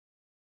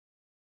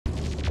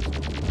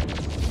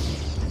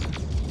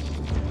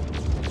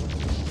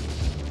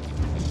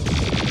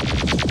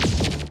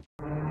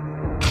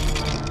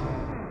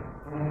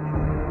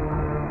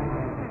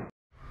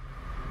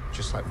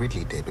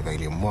Ridley did with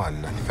Alien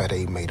 1,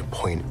 Fede made a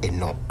point in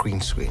not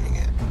green screening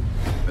it.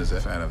 As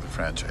a fan of the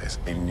franchise,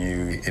 he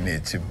knew it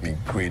needed to be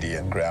gritty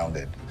and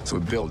grounded. So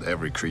we built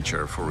every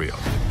creature for real.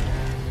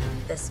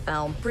 This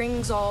film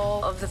brings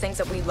all of the things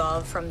that we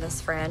love from this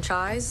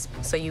franchise,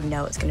 so you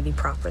know it's going to be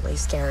properly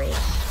scary.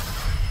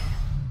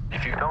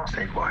 If you don't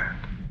stay quiet,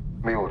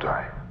 we will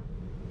die.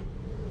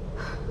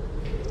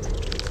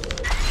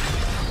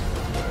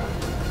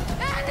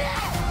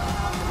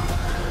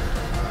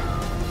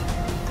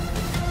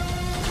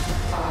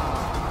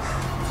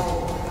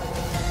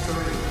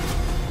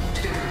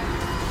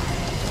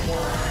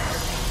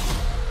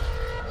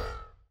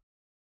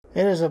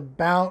 It is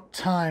about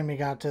time we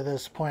got to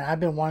this point. I've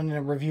been wanting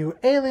to review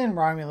Alien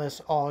Romulus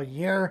all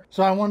year,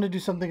 so I wanted to do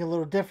something a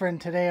little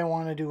different. Today I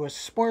want to do a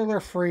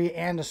spoiler-free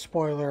and a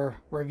spoiler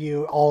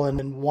review all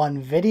in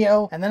one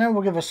video, and then I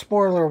will give a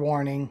spoiler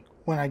warning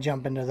when I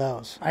jump into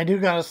those. I do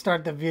got to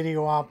start the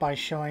video out by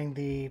showing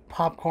the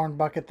popcorn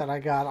bucket that I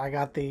got. I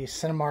got the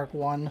Skinamarink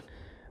one,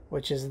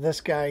 which is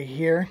this guy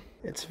here.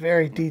 It's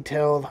very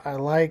detailed. I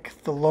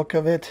like the look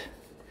of it.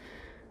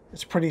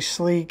 It's pretty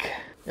sleek.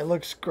 It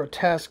looks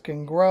grotesque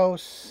and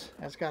gross.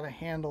 It's got a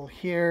handle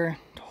here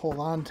to hold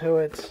on to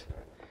it.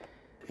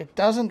 It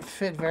doesn't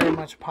fit very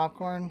much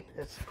popcorn.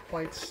 It's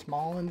quite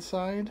small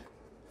inside.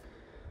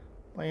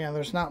 But yeah,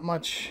 there's not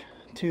much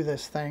to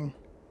this thing.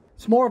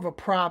 It's more of a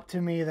prop to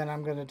me than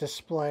I'm going to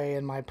display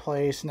in my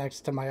place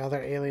next to my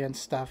other Alien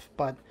stuff.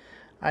 But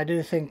I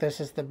do think this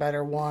is the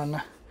better one.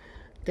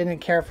 Didn't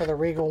care for the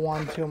Regal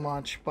one too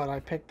much, but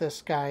I picked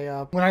this guy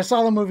up. When I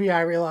saw the movie,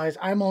 I realized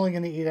I'm only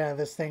going to eat out of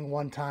this thing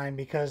one time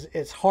because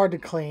it's hard to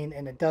clean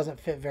and it doesn't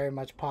fit very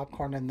much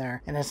popcorn in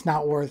there. And it's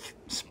not worth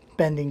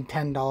spending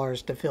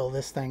 $10 to fill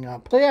this thing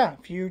up. So yeah,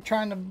 if you're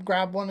trying to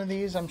grab one of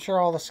these, I'm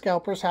sure all the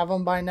scalpers have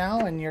them by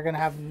now and you're going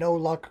to have no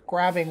luck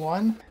grabbing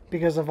one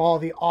because of all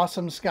the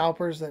awesome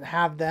scalpers that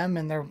have them,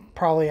 and they're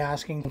probably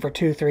asking for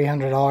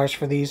 $200-300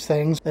 for these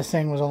things. This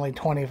thing was only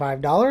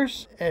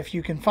 $25. If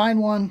you can find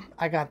one,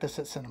 I got this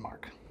at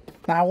Skinamarink.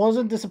 Now, I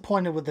wasn't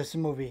disappointed with this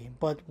movie,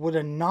 but would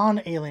a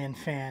non-Alien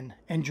fan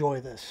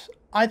enjoy this?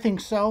 I think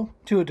so,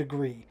 to a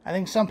degree. I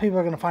think some people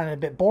are going to find it a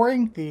bit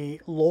boring.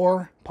 The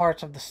lore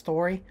parts of the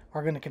story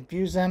are going to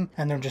confuse them,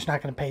 and they're just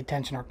not going to pay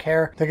attention or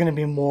care. They're going to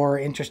be more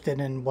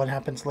interested in what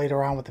happens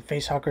later on with the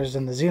facehuggers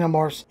and the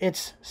xenomorphs.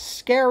 It's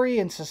scary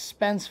and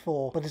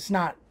suspenseful, but it's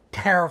not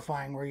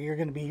terrifying where you're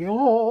going to be,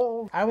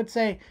 oh. I would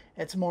say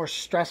it's more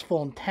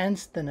stressful and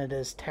tense than it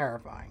is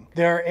terrifying.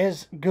 There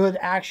is good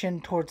action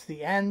towards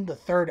the end. The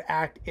third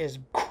act is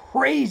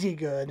crazy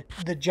good.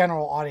 The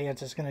general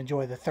audience is going to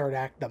enjoy the third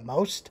act the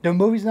most. The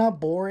movie's not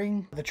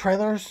boring. The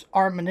trailers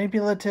aren't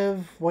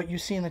manipulative. What you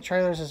see in the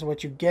trailers is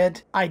what you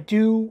get. I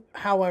do,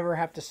 however,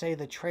 have to say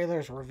the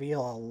trailers reveal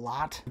a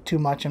lot. Too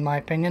much in my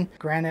opinion.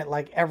 Granted,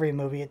 like every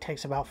movie, it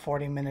takes about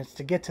 40 minutes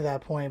to get to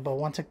that point, but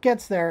once it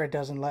gets there, it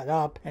doesn't let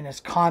up, and it's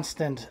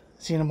constant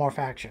xenomorph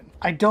action.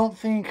 I don't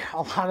think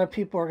a lot of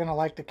people are going to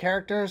like the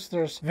characters.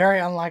 There's very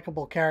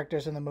unlikable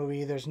characters in the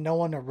movie. There's no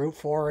one to root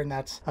for, and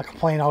that's a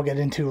complaint I'll get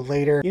into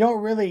later. You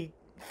don't really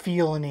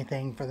feel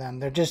anything for them.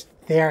 They're just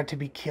there to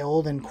be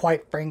killed, and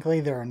quite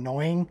frankly, they're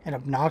annoying and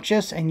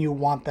obnoxious, and you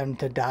want them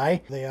to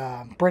die.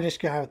 The British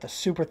guy with the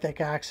super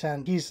thick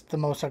accent, he's the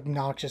most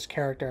obnoxious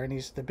character, and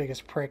he's the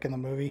biggest prick in the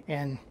movie,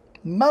 and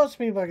most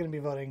people are going to be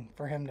voting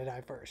for him to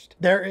die first.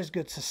 There is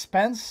good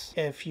suspense.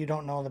 If you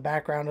don't know the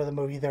background of the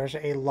movie, there's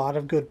a lot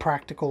of good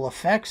practical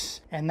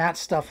effects, and that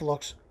stuff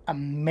looks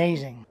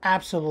amazing.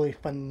 Absolutely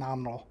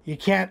phenomenal. You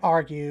can't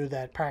argue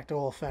that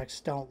practical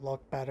effects don't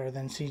look better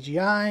than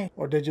CGI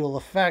or digital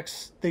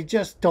effects. They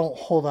just don't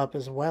hold up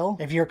as well.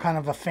 If you're kind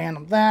of a fan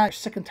of that, you're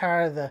sick and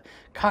tired of the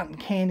cotton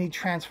candy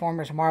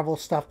Transformers Marvel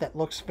stuff that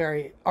looks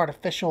very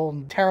artificial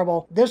and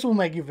terrible, this will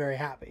make you very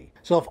happy.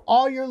 So if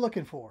all you're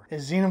looking for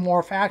is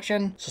xenomorph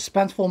action,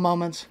 suspenseful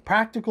moments,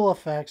 practical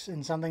effects,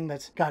 and something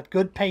that's got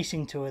good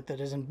pacing to it, that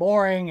isn't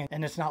boring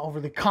and it's not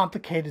overly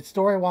complicated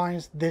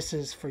story-wise, this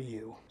is for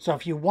you. So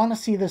if you want to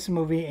see this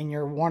movie and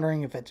you're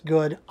wondering if it's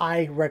good,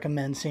 I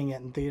recommend seeing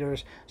it in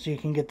theaters so you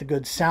can get the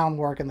good sound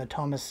work and the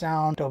Thomas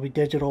sound, Dolby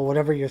Digital,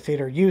 whatever your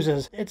theater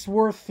uses. It's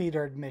worth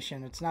theater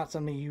admission. It's not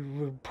something you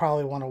would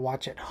probably want to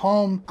watch at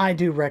home. I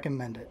do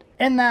recommend it.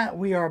 In that,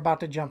 we are about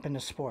to jump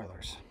into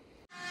spoilers.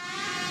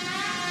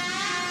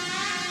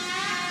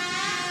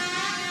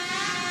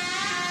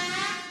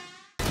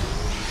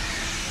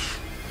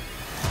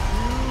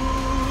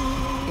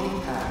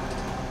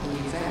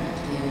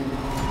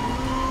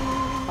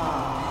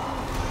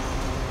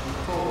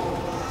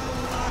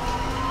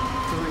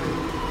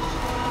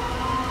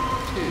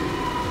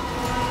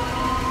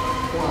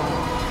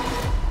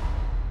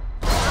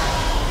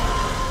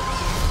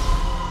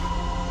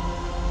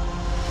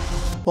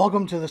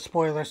 Welcome to the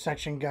spoiler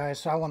section, guys.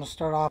 So I want to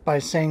start off by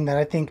saying that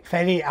I think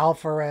Fede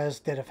Alvarez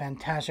did a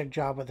fantastic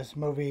job with this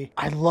movie.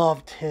 I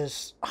loved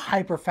his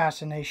hyper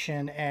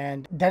fascination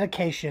and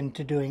dedication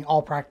to doing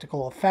all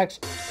practical effects.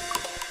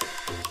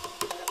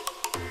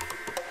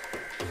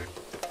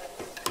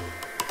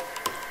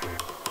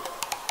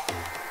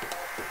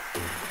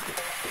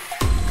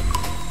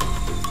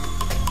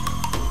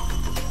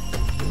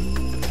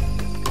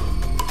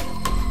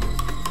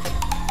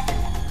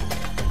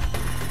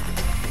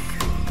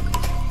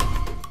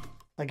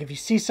 Like if you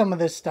see some of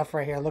this stuff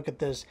right here, look at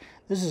this.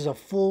 This is a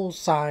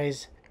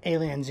full-size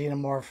alien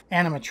xenomorph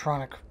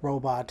animatronic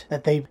robot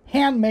that they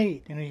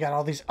handmade. You know, you got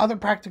all these other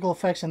practical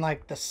effects, and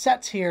like the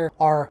sets here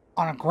are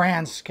on a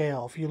grand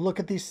scale. If you look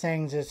at these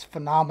things, it's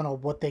phenomenal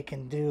what they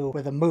can do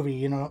with a movie.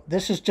 You know,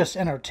 this is just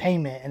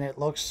entertainment and it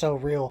looks so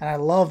real. And I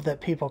love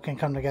that people can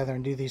come together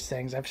and do these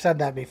things. I've said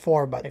that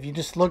before, but if you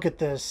just look at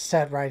this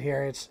set right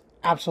here, it's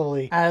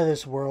absolutely out of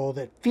this world.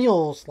 It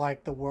feels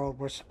like the world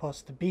we're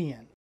supposed to be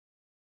in.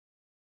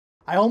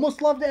 I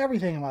almost loved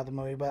everything about the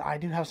movie, but I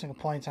do have some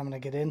complaints I'm going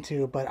to get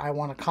into, but I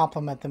want to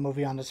compliment the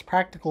movie on its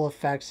practical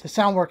effects. The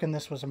sound work in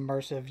this was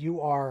immersive.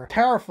 You are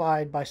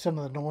terrified by some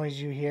of the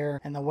noise you hear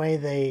and the way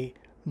they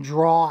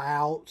draw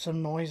out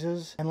some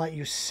noises and let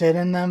you sit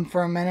in them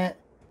for a minute,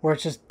 where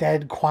it's just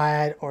dead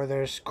quiet or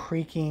there's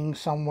creaking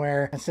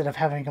somewhere instead of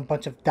having a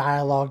bunch of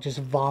dialogue just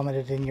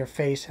vomited in your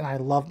face. And I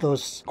love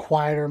those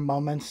quieter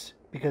moments,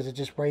 because it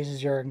just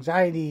raises your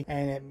anxiety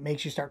and it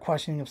makes you start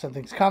questioning if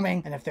something's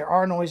coming. And if there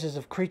are noises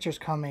of creatures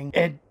coming,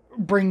 it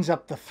brings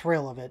up the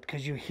thrill of it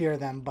because you hear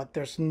them, but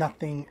there's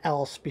nothing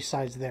else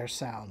besides their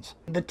sounds.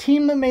 The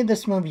team that made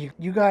this movie,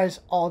 you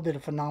guys all did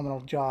a phenomenal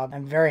job.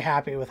 I'm very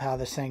happy with how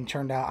this thing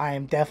turned out. I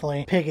am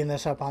definitely picking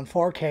this up on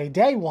 4K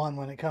day one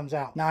when it comes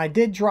out. Now, I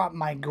did drop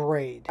my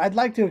grade. I'd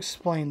like to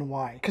explain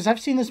why, because I've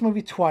seen this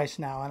movie twice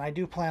now and I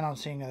do plan on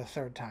seeing it a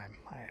third time.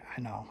 I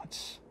know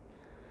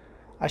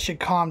I should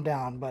calm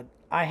down, but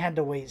I had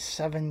to wait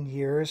 7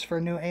 years for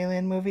a new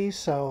Alien movie,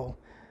 so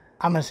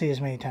I'm going to see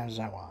as many times as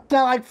I want. It's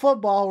not like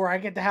football where I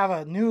get to have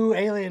a new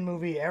Alien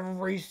movie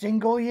every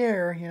single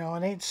year. You know,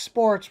 it ain't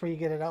sports where you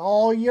get it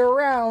all year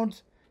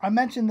round. I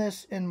mentioned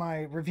this in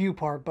my review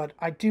part, but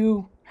I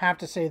do have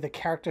to say the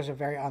characters are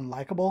very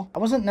unlikable. I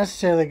wasn't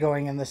necessarily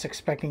going in this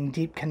expecting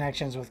deep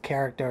connections with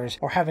characters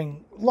or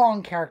having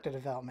long character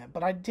development,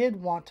 but I did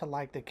want to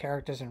like the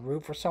characters and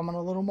root for someone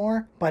a little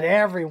more. But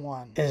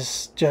everyone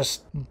is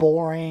just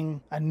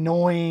boring,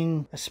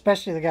 annoying,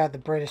 especially the guy with the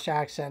British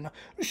accent.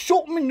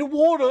 Shot him in the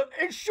water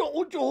and shot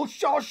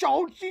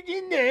it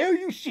in there,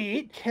 you see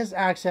it. His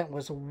accent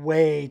was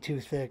way too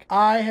thick.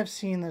 I have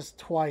seen this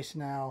twice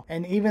now,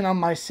 and even on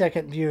my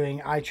second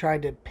viewing, I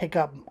tried to pick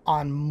up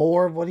on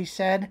more of what he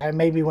said. I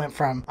maybe went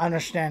from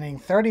understanding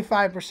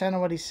 35%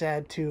 of what he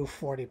said to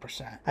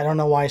 40%. I don't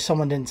know why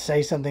someone didn't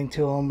say something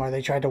to him or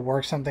they tried to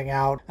work something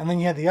out. And then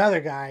you had the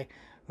other guy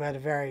who had a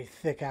very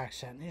thick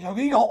accent. He's like,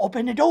 you gotta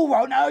open the door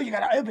right now, you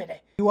gotta open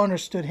it. You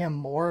understood him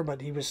more,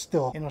 but he was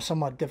still, you know,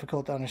 somewhat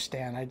difficult to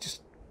understand. I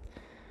just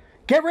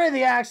get rid of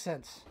the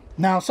accents.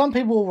 Now, some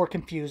people were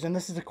confused, and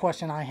this is a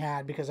question I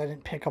had because I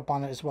didn't pick up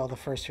on it as well the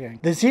first viewing.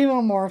 The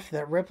xenomorph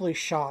that Ripley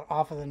shot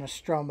off of the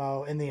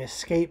Nostromo in the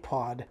escape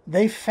pod,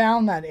 they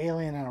found that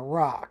alien in a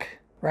rock,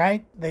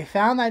 right? They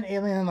found that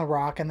alien in the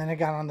rock, and then it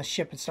got on the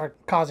ship and started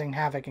causing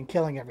havoc and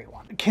killing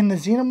everyone. Can the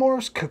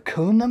xenomorphs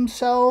cocoon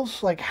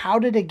themselves? Like, how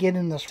did it get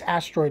in this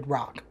asteroid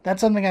rock?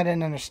 That's something I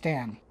didn't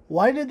understand.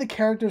 Why did the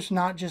characters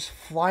not just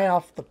fly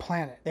off the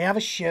planet? They have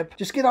a ship.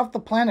 Just get off the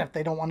planet if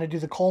they don't want to do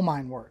the coal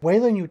mine work.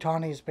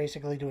 Weyland-Yutani is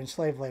basically doing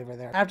slave labor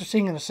there. After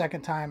seeing it a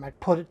second time, I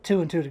put two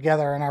and two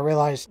together and I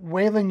realized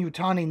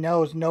Weyland-Yutani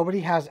knows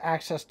nobody has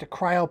access to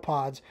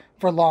cryopods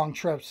for long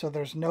trips, so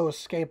there's no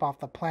escape off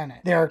the planet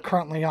they're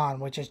currently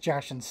on, which is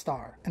Jackson's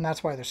star. And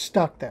that's why they're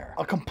stuck there.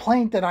 A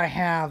complaint that I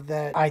have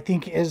that I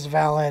think is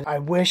valid, I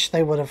wish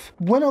they would have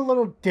went a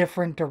little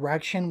different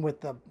direction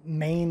with the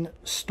main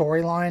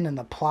storyline and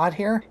the plot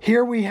here.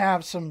 Here we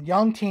have some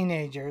young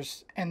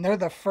teenagers, and they're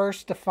the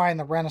first to find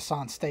the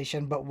Renaissance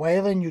station, but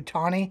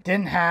Weyland-Yutani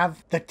didn't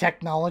have the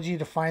technology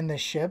to find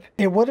this ship.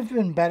 It would have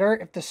been better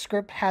if the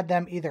script had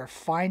them either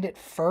find it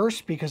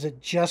first because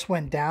it just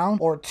went down,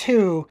 or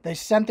two, they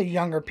sent the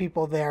younger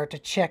people there to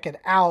check it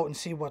out and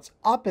see what's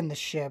up in the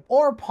ship,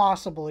 or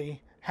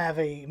possibly have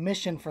a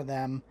mission for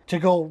them to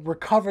go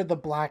recover the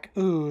black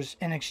ooze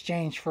in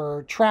exchange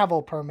for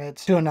travel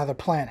permits to another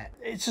planet.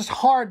 It's just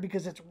hard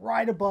because it's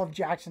right above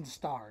Jackson's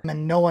star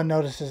and no one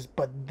notices,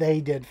 but they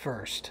did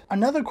first.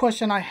 Another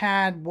question I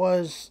had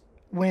was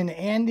when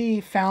Andy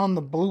found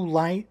the blue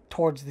light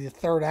towards the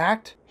third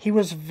act, he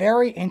was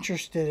very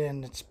interested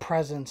in its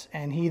presence,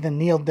 and he even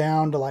kneeled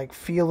down to like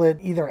feel it,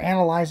 either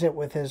analyze it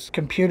with his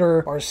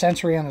computer or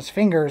sensory on his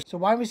fingers. So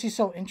why was he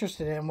so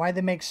interested in it, and why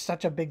they make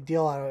such a big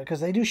deal out of it?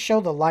 Because they do show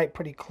the light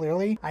pretty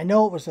clearly. I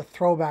know it was a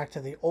throwback to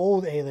the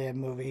old Alien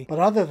movie, but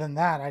other than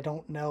that, I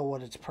don't know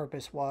what its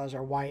purpose was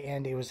or why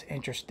Andy was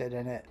interested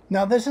in it.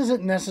 Now, this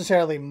isn't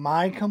necessarily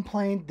my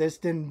complaint. This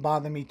didn't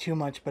bother me too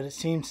much, but it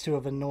seems to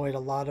have annoyed a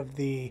lot of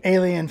the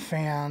Alien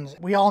fans.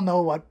 We all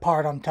know what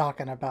part I'm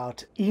talking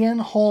about. Ian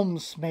Holmes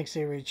makes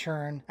a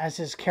return as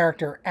his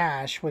character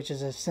Ash, which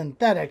is a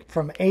synthetic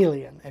from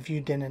Alien, if you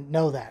didn't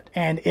know that.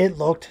 And it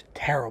looked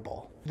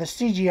terrible. The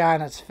CGI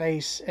on its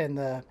face and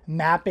the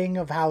mapping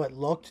of how it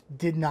looked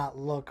did not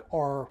look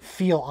or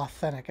feel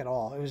authentic at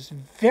all. It was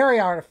very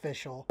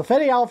artificial.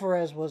 Fede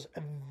Alvarez was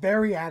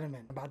very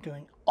adamant about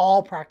doing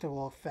all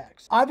practical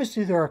effects.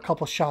 Obviously, there are a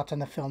couple shots in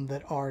the film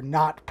that are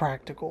not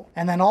practical.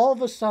 And then all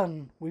of a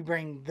sudden, we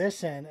bring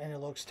this in and it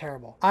looks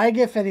terrible. I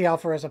give Fede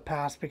Alvarez a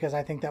pass because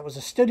I think that was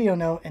a studio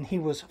note and he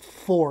was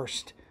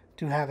forced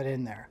to have it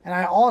in there. And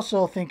I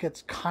also think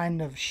it's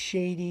kind of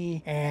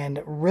shady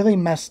and really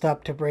messed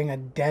up to bring a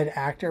dead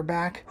actor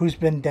back who's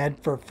been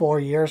dead for 4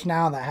 years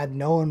now that had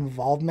no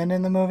involvement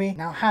in the movie.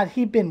 Now, had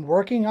he been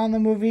working on the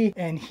movie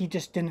and he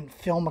just didn't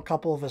film a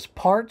couple of his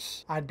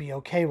parts, I'd be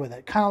okay with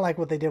it. Kind of like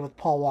what they did with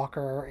Paul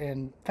Walker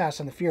in Fast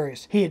and the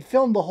Furious. He had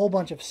filmed a whole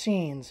bunch of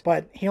scenes,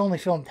 but he only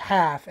filmed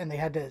half and they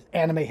had to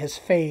animate his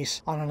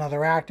face on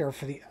another actor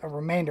for the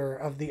remainder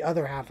of the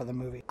other half of the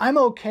movie. I'm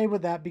okay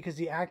with that because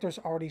the actors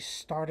already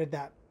started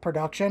that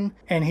production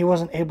and he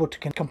wasn't able to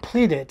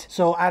complete it,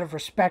 so out of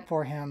respect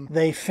for him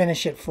they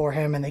finish it for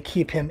him and they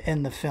keep him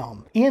in the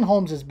film. Ian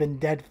Holmes has been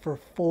dead for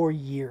 4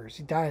 years.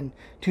 He died in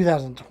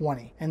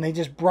 2020 and they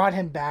just brought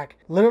him back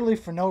literally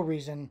for no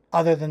reason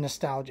other than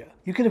nostalgia.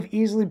 You could have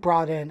easily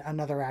brought in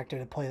another actor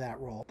to play that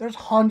role. There's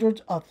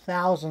hundreds of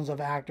thousands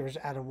of actors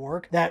out of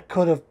work that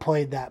could have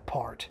played that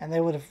part and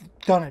they would have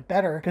done it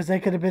better because they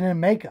could have been in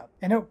makeup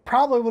and it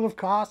probably would have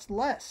cost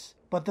less.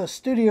 But the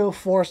studio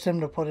forced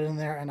him to put it in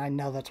there, and I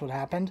know that's what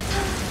happened.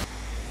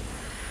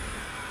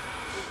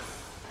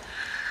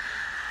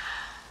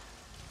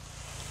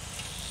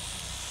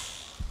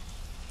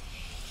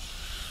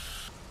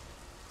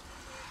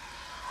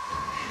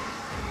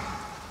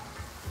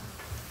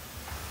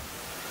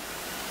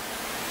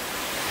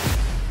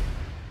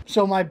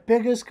 So my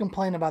biggest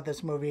complaint about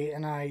this movie,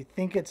 and I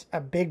think it's a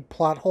big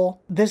plot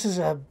hole, this is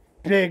a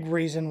big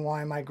reason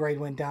why my grade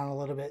went down a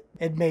little bit.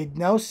 It made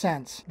no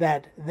sense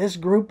that this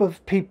group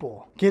of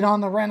people get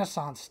on the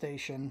Renaissance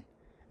station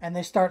and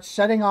they start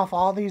setting off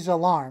all these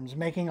alarms,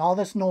 making all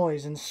this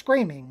noise and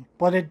screaming,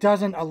 but it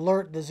doesn't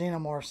alert the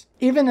xenomorphs.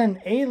 Even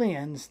in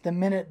Aliens, the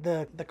minute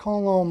the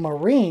colonial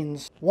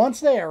marines, once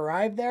they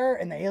arrive there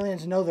and the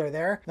aliens know they're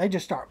there, they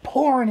just start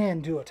pouring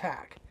in to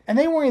attack. And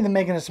they weren't even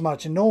making as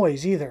much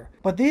noise either.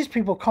 But these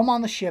people come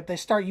on the ship, they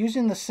start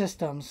using the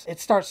systems, it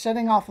starts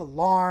setting off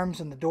alarms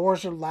and the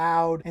doors are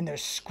loud and they're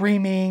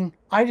screaming.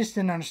 I just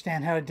didn't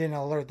understand how it didn't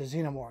alert the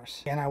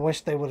xenomorphs. And I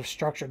wish they would have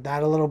structured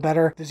that a little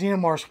better. The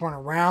xenomorphs weren't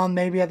around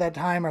maybe at that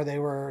time or they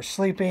were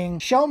sleeping.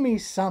 Show me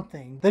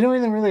something. They don't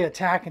even really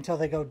attack until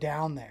they go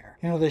down there.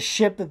 You know, the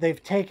ship that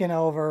they've taken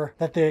over,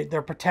 that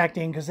they're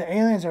protecting, because the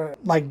aliens are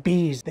like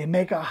bees. They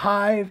make a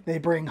hive, they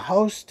bring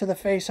hosts to the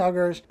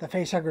facehuggers. The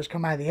facehuggers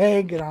come out of the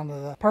egg, get onto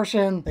the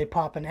person, they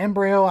pop an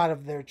embryo out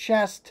of their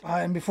chest.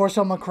 And before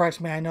someone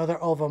corrects me, I know they're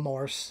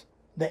ovomorphs,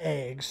 the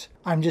eggs.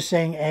 I'm just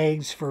saying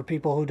eggs for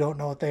people who don't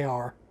know what they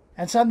are.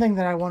 And something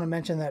that I want to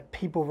mention that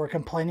people were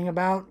complaining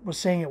about was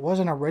saying it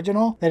wasn't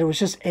original, that it was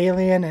just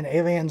Alien and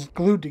Aliens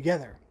glued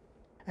together.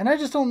 And I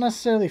just don't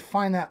necessarily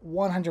find that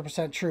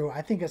 100% true.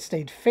 I think it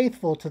stayed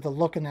faithful to the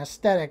look and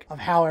aesthetic of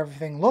how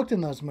everything looked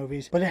in those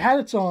movies, but it had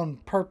its own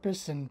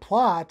purpose and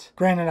plot.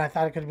 Granted, I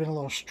thought it could have been a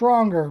little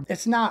stronger.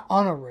 It's not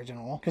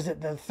unoriginal, because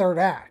the third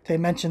act, they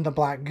mentioned the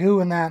black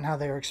goo in that and how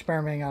they were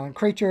experimenting on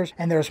creatures,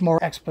 and there's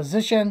more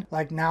exposition.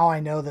 Like, now I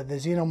know that the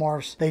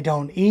xenomorphs, they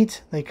don't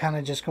eat. They kind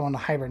of just go into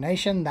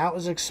hibernation. That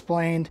was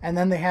explained. And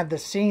then they had the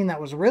scene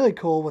that was really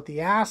cool with the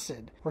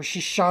acid, where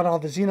she shot all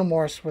the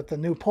xenomorphs with the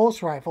new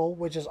pulse rifle,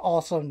 which is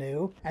also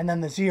new. And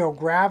then the zero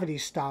gravity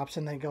stops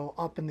and they go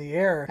up in the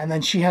air, and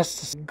then she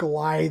has to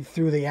glide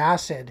through the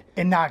acid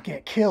and not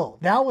get killed.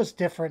 That was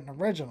different and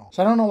original.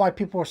 So I don't know why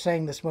people were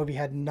saying this movie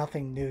had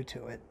nothing new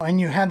to it. And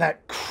you had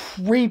that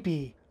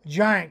creepy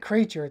giant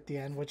creature at the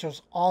end, which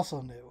was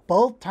also new.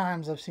 Both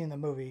times I've seen the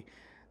movie,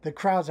 the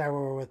crowds I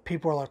were with,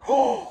 people were like,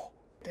 oh!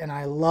 And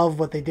I love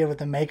what they did with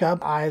the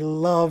makeup. I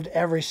loved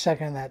every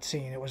second of that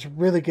scene. It was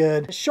really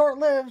good.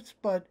 Short-lived,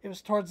 but it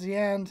was towards the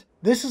end.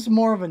 This is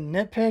more of a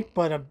nitpick,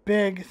 but a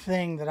big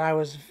thing that I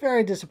was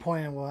very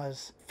disappointed in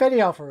was, Fede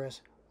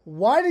Alvarez,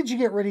 why did you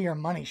get rid of your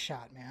money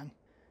shot, man?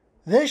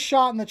 This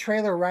shot in the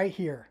trailer right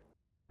here.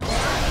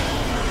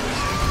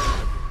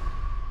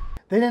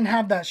 They didn't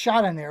have that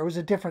shot in there. It was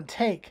a different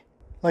take.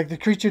 Like, the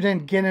creature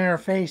didn't get in her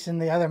face and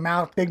the other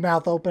mouth, big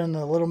mouth open and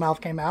the little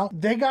mouth came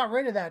out. They got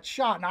rid of that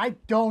shot, and I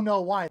don't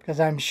know why, because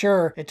I'm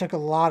sure it took a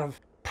lot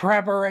of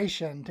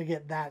preparation to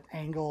get that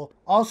angle.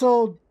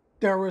 Also,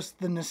 there was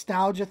the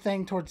nostalgia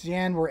thing towards the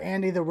end where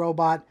Andy the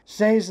robot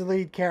saves the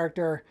lead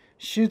character,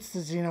 shoots the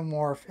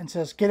xenomorph, and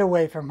says, "Get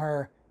away from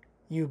her,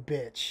 you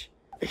bitch."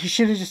 He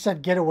should have just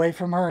said, "Get away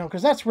from her,"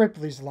 because that's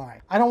Ripley's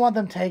line. I don't want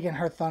them taking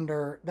her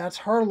thunder. That's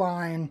her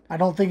line. I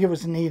don't think it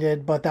was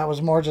needed, but that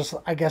was more just,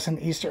 I guess, an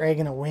Easter egg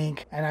and a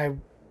wink. And I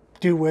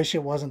do wish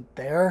it wasn't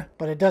there,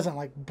 but it doesn't,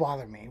 like,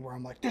 bother me where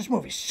I'm like, this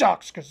movie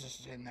sucks because this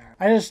is in there.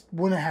 I just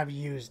wouldn't have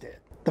used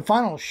it. The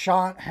final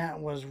shot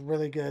was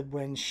really good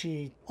when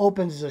she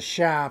opens the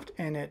shaft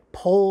and it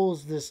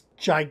pulls this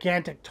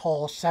gigantic,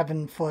 tall,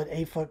 7-foot,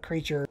 8-foot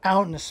creature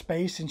out into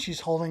space, and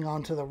she's holding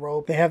onto the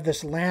rope. They have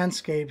this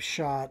landscape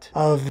shot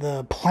of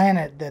the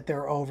planet that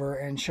they're over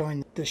and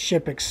showing the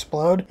ship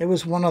explode. It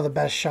was one of the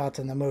best shots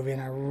in the movie,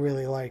 and I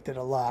really liked it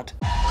a lot.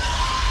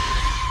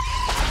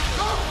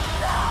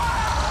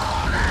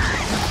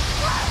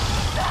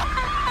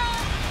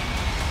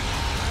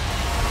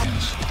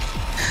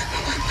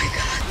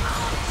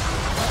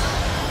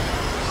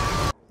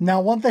 Now,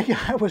 one thing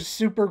I was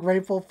super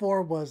grateful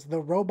for was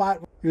the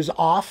robot. He was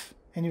off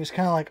and he was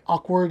kind of like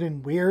awkward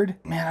and weird.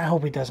 Man, I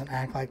hope he doesn't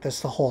act like this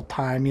the whole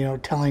time, you know,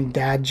 telling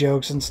dad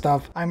jokes and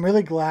stuff. I'm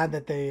really glad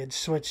that they had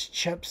switched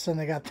chips and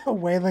they got the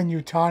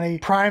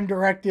Weyland-Yutani Prime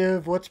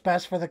Directive, what's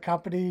best for the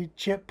company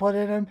chip put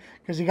in him,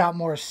 because he got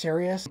more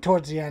serious.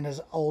 Towards the end, his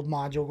old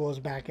module goes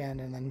back in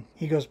and then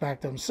he goes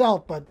back to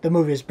himself, but the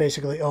movie is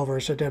basically over,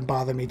 so it didn't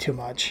bother me too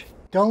much.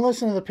 Don't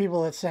listen to the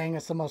people that's saying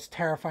it's the most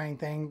terrifying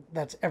thing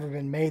that's ever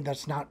been made.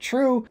 That's not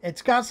true.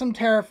 It's got some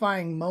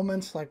terrifying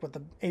moments, like with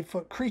the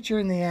 8-foot creature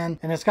in the end,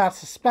 and it's got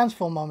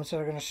suspenseful moments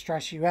that are going to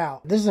stress you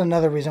out. This is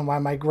another reason why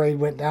my grade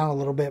went down a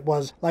little bit,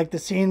 was like the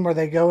scene where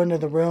they go into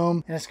the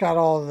room and it's got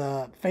all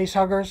the face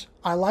huggers.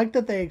 I like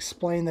that they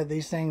explain that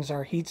these things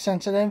are heat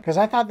sensitive, because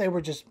I thought they were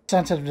just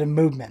sensitive to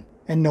movement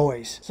and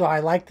noise. So I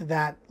liked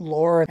that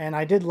lore, and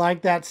I did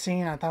like that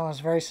scene. I thought it was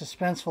very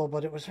suspenseful,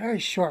 but it was very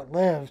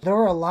short-lived. There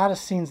were a lot of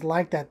scenes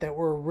like that that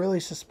were really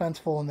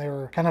suspenseful, and they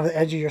were kind of the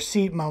edge of your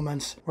seat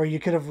moments where you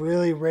could have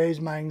really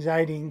raised my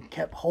anxiety and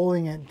kept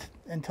holding it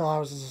until I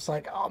was just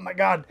like, oh my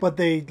god. But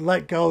they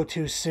let go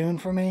too soon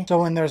for me.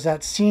 So when there's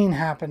that scene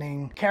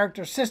happening,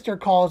 character's sister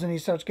calls and he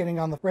starts getting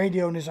on the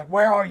radio and he's like,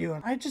 where are you?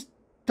 And I just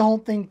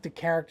don't think the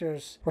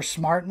characters were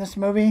smart in this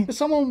movie. But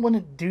someone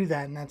wouldn't do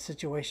that in that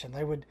situation.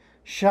 They would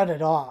shut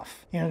it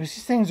off, you know, because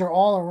these things are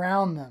all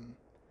around them.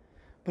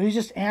 But he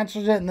just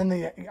answers it, and then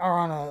they are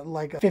on a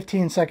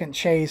 15-second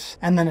chase,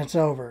 and then it's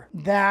over.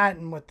 That,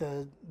 and with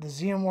the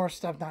xenomorph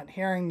stuff, not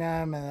hearing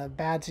them, and the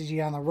bad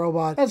CG on the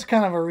robot, that's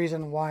kind of a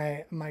reason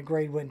why my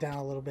grade went down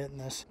a little bit in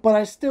this. But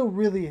I still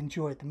really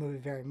enjoyed the movie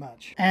very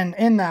much. And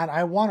in that,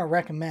 I want to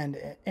recommend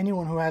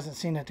anyone who hasn't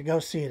seen it to go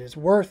see it. It's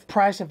worth the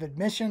price of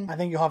admission. I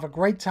think you'll have a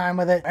great time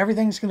with it.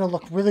 Everything's going to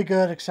look really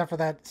good except for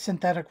that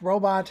synthetic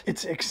robot.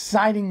 It's an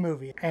exciting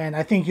movie, and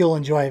I think you'll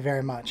enjoy it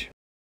very much.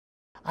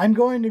 I'm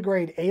going to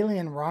grade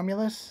Alien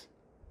Romulus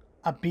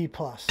a B+.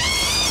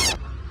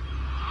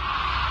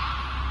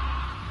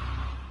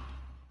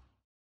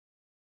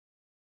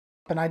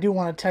 And I do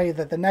want to tell you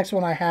that the next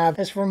one I have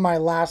is from my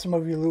last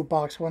movie loot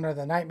box winner,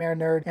 the Nightmare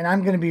Nerd, and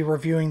I'm going to be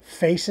reviewing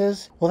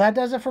Faces. Well, that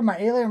does it for my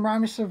Alien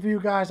Romulus review,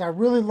 guys. I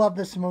really love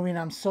this movie, and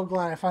I'm so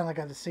glad I finally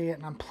got to see it,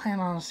 and I'm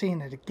planning on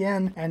seeing it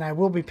again, and I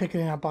will be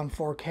picking it up on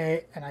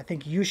 4K, and I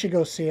think you should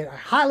go see it. I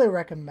highly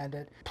recommend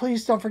it.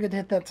 Please don't forget to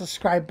hit that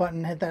subscribe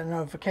button, hit that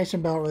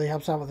notification bell. It really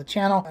helps out with the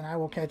channel, and I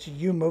will catch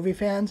you movie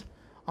fans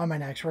on my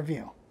next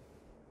review.